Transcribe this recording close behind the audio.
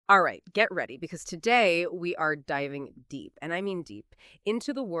All right, get ready because today we are diving deep, and I mean deep,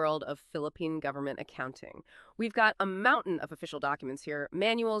 into the world of Philippine government accounting. We've got a mountain of official documents here,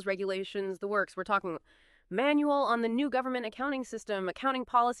 manuals, regulations, the works. We're talking manual on the new government accounting system, accounting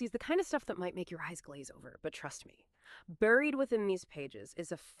policies, the kind of stuff that might make your eyes glaze over. But trust me, buried within these pages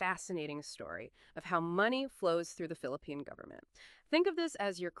is a fascinating story of how money flows through the Philippine government. Think of this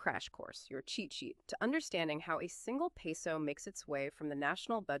as your crash course, your cheat sheet, to understanding how a single peso makes its way from the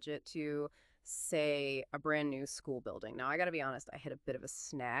national budget to, say, a brand new school building. Now, I gotta be honest, I hit a bit of a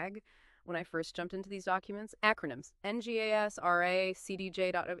snag when I first jumped into these documents. Acronyms, NGAS, RA,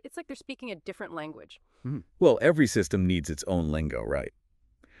 CDJ. It's like they're speaking a different language. Well, every system needs its own lingo, right?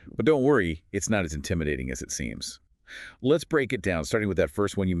 But don't worry, it's not as intimidating as it seems. Let's break it down, starting with that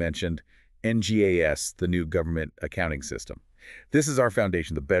first one you mentioned, NGAS, the new government accounting system. This is our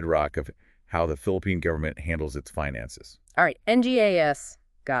foundation, the bedrock of how the Philippine government handles its finances. All right, NGAS,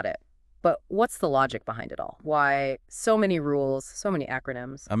 got it. But what's the logic behind it all? Why so many rules, so many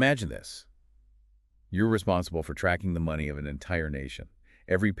acronyms? Imagine this. You're responsible for tracking the money of an entire nation.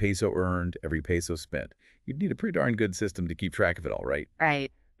 Every peso earned, every peso spent. You'd need a pretty darn good system to keep track of it all, right?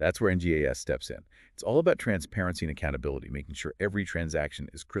 Right. That's where NGAS steps in. It's all about transparency and accountability, making sure every transaction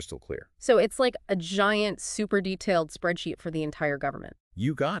is crystal clear. So it's like a giant, super detailed spreadsheet for the entire government.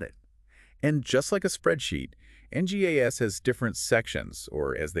 You got it. And just like a spreadsheet, NGAS has different sections,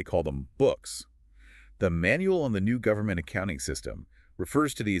 or as they call them, books. The Manual on the New Government Accounting System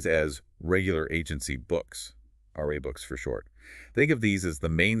refers to these as regular agency books, RA books for short. Think of these as the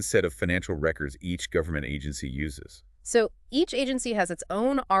main set of financial records each government agency uses. So each agency has its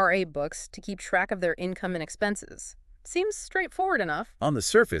own RA books to keep track of their income and expenses. Seems straightforward enough. On the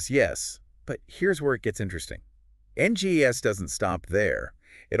surface, yes, but here's where it gets interesting. NGAS doesn't stop there.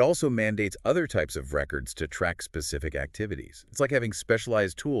 It also mandates other types of records to track specific activities. It's like having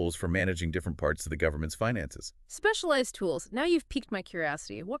specialized tools for managing different parts of the government's finances. Specialized tools. Now you've piqued my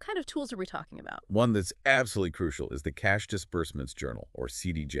curiosity. What kind of tools are we talking about? One that's absolutely crucial is the Cash Disbursements Journal, or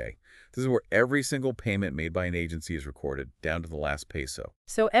CDJ. This is where every single payment made by an agency is recorded, down to the last peso.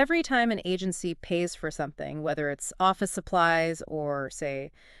 So every time an agency pays for something, whether it's office supplies or,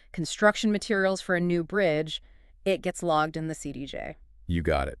 say, construction materials for a new bridge, it gets logged in the CDJ. You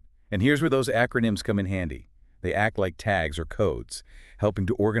got it. And here's where those acronyms come in handy. They act like tags or codes, helping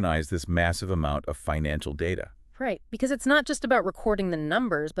to organize this massive amount of financial data. Right, because it's not just about recording the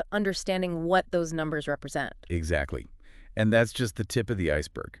numbers, but understanding what those numbers represent. Exactly. And that's just the tip of the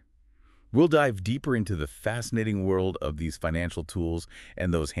iceberg. We'll dive deeper into the fascinating world of these financial tools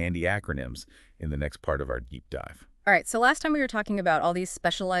and those handy acronyms in the next part of our deep dive. All right, so last time we were talking about all these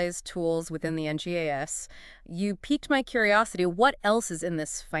specialized tools within the NGAS. You piqued my curiosity. What else is in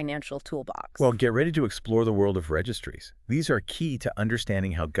this financial toolbox? Well, get ready to explore the world of registries. These are key to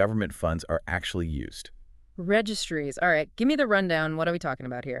understanding how government funds are actually used. Registries. All right, give me the rundown. What are we talking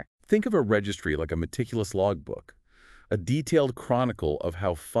about here? Think of a registry like a meticulous logbook, a detailed chronicle of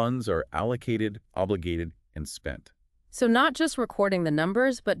how funds are allocated, obligated, and spent. So not just recording the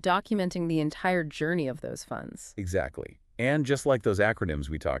numbers, but documenting the entire journey of those funds. Exactly. And just like those acronyms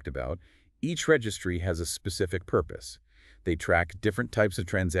we talked about, each registry has a specific purpose. They track different types of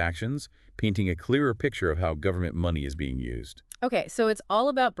transactions, painting a clearer picture of how government money is being used. Okay, so it's all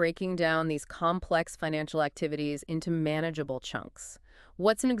about breaking down these complex financial activities into manageable chunks.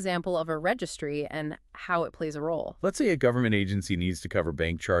 What's an example of a registry and how it plays a role? Let's say a government agency needs to cover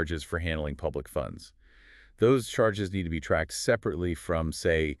bank charges for handling public funds. Those charges need to be tracked separately from,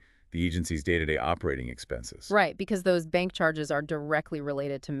 say, the agency's day-to-day operating expenses. Right, because those bank charges are directly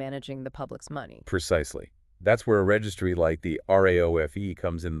related to managing the public's money. Precisely. That's where a registry like the RAOFE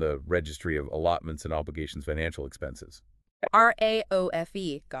comes in, the Registry of Allotments and Obligations Financial Expenses.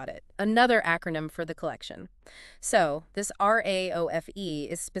 RAOFE, got it. Another acronym for the collection. So this RAOFE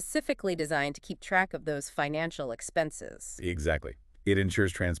is specifically designed to keep track of those financial expenses. Exactly. It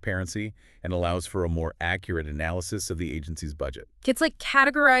ensures transparency and allows for a more accurate analysis of the agency's budget. It's like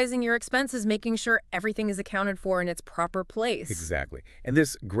categorizing your expenses, making sure everything is accounted for in its proper place. Exactly. And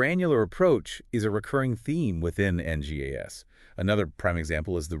this granular approach is a recurring theme within NGAS. Another prime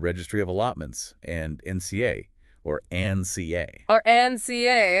example is the Registry of Allotments and NCA, or ANCA. Or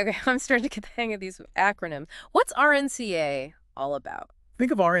NCA. Okay, I'm starting to get the hang of these acronyms. What's RNCA all about?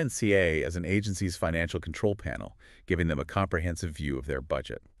 Think of RNCA as an agency's financial control panel, giving them a comprehensive view of their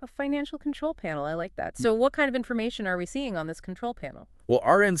budget. A financial control panel, I like that. So what kind of information are we seeing on this control panel? Well,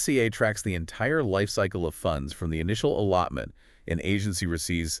 RNCA tracks the entire life cycle of funds from the initial allotment an agency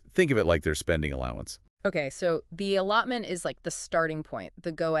receives. Think of it like their spending allowance. Okay, so the allotment is like the starting point,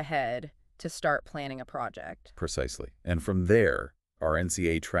 the go-ahead to start planning a project. Precisely. And from there, Our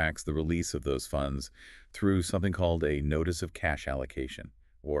NCA tracks the release of those funds through something called a Notice of Cash Allocation,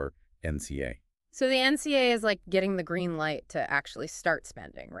 or NCA. So the NCA is like getting the green light to actually start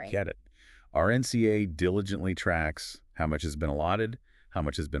spending, right? Get it? Our NCA diligently tracks how much has been allotted, how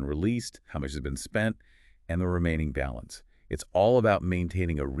much has been released, how much has been spent, and the remaining balance. It's all about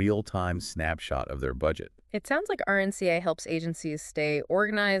maintaining a real-time snapshot of their budget. It sounds like our NCA helps agencies stay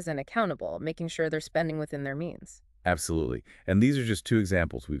organized and accountable, making sure they're spending within their means. Absolutely. And these are just two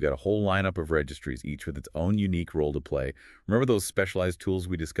examples. We've got a whole lineup of registries, each with its own unique role to play. Remember those specialized tools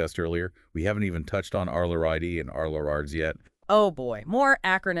we discussed earlier? We haven't even touched on Arlar ID and Arlar ARDS yet. Oh boy, more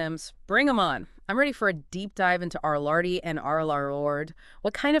acronyms. Bring them on. I'm ready for a deep dive into Arlardi and Arlarord.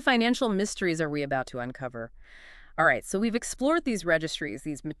 What kind of financial mysteries are we about to uncover? All right, so we've explored these registries,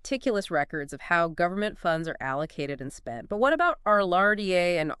 these meticulous records of how government funds are allocated and spent. But what about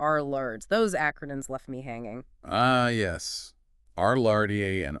Arlardia and Arlards? Those acronyms left me hanging. Ah, yes.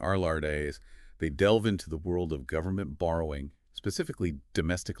 Arlardia and Arlardes, they delve into the world of government borrowing, specifically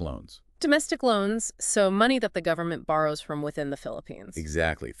domestic loans. Domestic loans, so money that the government borrows from within the Philippines.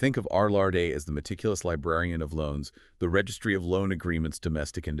 Exactly. Think of Arlarde as the meticulous librarian of loans, the registry of loan agreements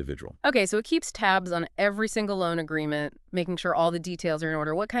domestic individual. Okay, so it keeps tabs on every single loan agreement, making sure all the details are in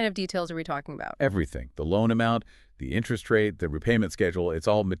order. What kind of details are we talking about? Everything. The loan amount, the interest rate, the repayment schedule, it's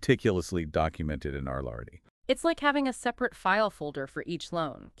all meticulously documented in Arlarde. It's like having a separate file folder for each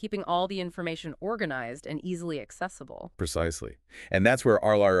loan, keeping all the information organized and easily accessible. Precisely. And that's where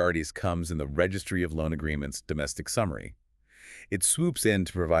Arlardes comes in the Registry of Loan Agreements domestic summary. It swoops in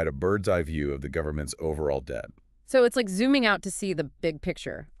to provide a bird's-eye view of the government's overall debt. So it's like zooming out to see the big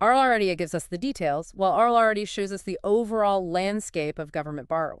picture. Arlardia gives us the details, while Arlardia shows us the overall landscape of government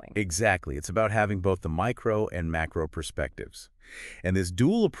borrowing. Exactly. It's about having both the micro and macro perspectives. And this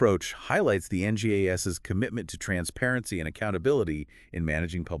dual approach highlights the NGAS's commitment to transparency and accountability in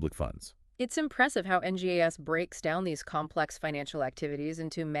managing public funds. It's impressive how NGAS breaks down these complex financial activities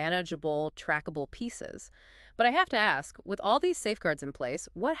into manageable, trackable pieces. But I have to ask, with all these safeguards in place,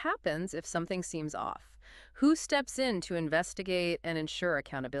 what happens if something seems off? Who steps in to investigate and ensure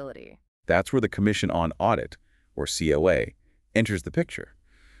accountability? That's where the Commission on Audit, or COA, enters the picture.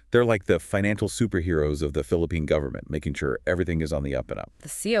 They're like the financial superheroes of the Philippine government, making sure everything is on the up and up. The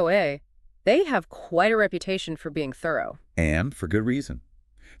COA, they have quite a reputation for being thorough. And for good reason.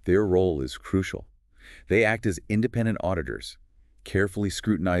 Their role is crucial. They act as independent auditors, carefully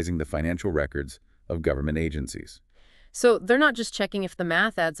scrutinizing the financial records of government agencies. So they're not just checking if the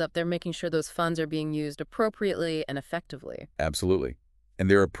math adds up, they're making sure those funds are being used appropriately and effectively. Absolutely. And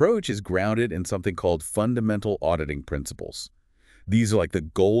their approach is grounded in something called fundamental auditing principles. These are like the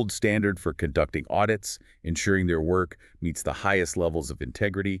gold standard for conducting audits, ensuring their work meets the highest levels of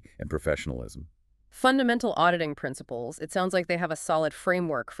integrity and professionalism. Fundamental auditing principles, it sounds like they have a solid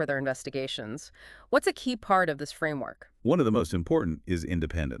framework for their investigations. What's a key part of this framework? One of the most important is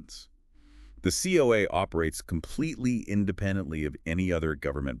independence. The COA operates completely independently of any other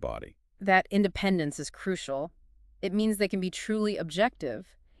government body. That independence is crucial. It means they can be truly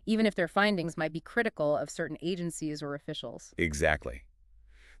objective, even if their findings might be critical of certain agencies or officials. Exactly.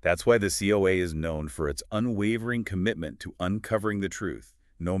 That's why the COA is known for its unwavering commitment to uncovering the truth,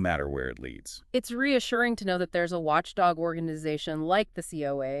 no matter where it leads. It's reassuring to know that there's a watchdog organization like the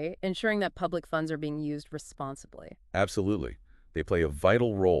COA, ensuring that public funds are being used responsibly. Absolutely. They play a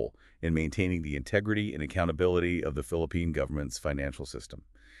vital role in maintaining the integrity and accountability of the Philippine government's financial system.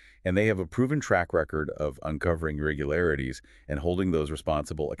 And they have a proven track record of uncovering irregularities and holding those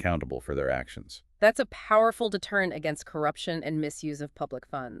responsible accountable for their actions. That's a powerful deterrent against corruption and misuse of public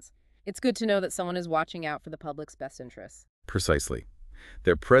funds. It's good to know that someone is watching out for the public's best interests. Precisely.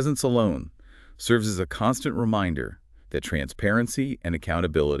 Their presence alone serves as a constant reminder that transparency and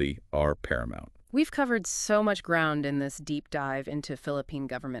accountability are paramount. We've covered so much ground in this deep dive into Philippine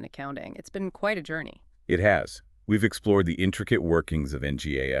government accounting. It's been quite a journey. It has. We've explored the intricate workings of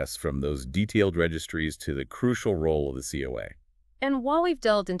NGAS, from those detailed registries to the crucial role of the COA. And while we've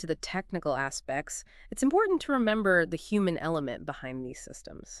delved into the technical aspects, it's important to remember the human element behind these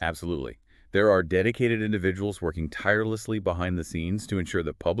systems. Absolutely. There are dedicated individuals working tirelessly behind the scenes to ensure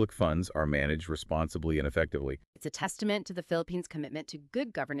that public funds are managed responsibly and effectively. It's a testament to the Philippines' commitment to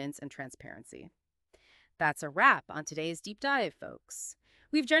good governance and transparency. That's a wrap on today's deep dive, folks.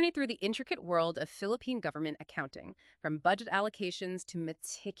 We've journeyed through the intricate world of Philippine government accounting, from budget allocations to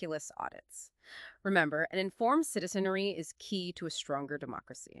meticulous audits. Remember, an informed citizenry is key to a stronger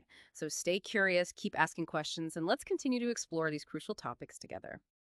democracy. So stay curious, keep asking questions, and let's continue to explore these crucial topics together.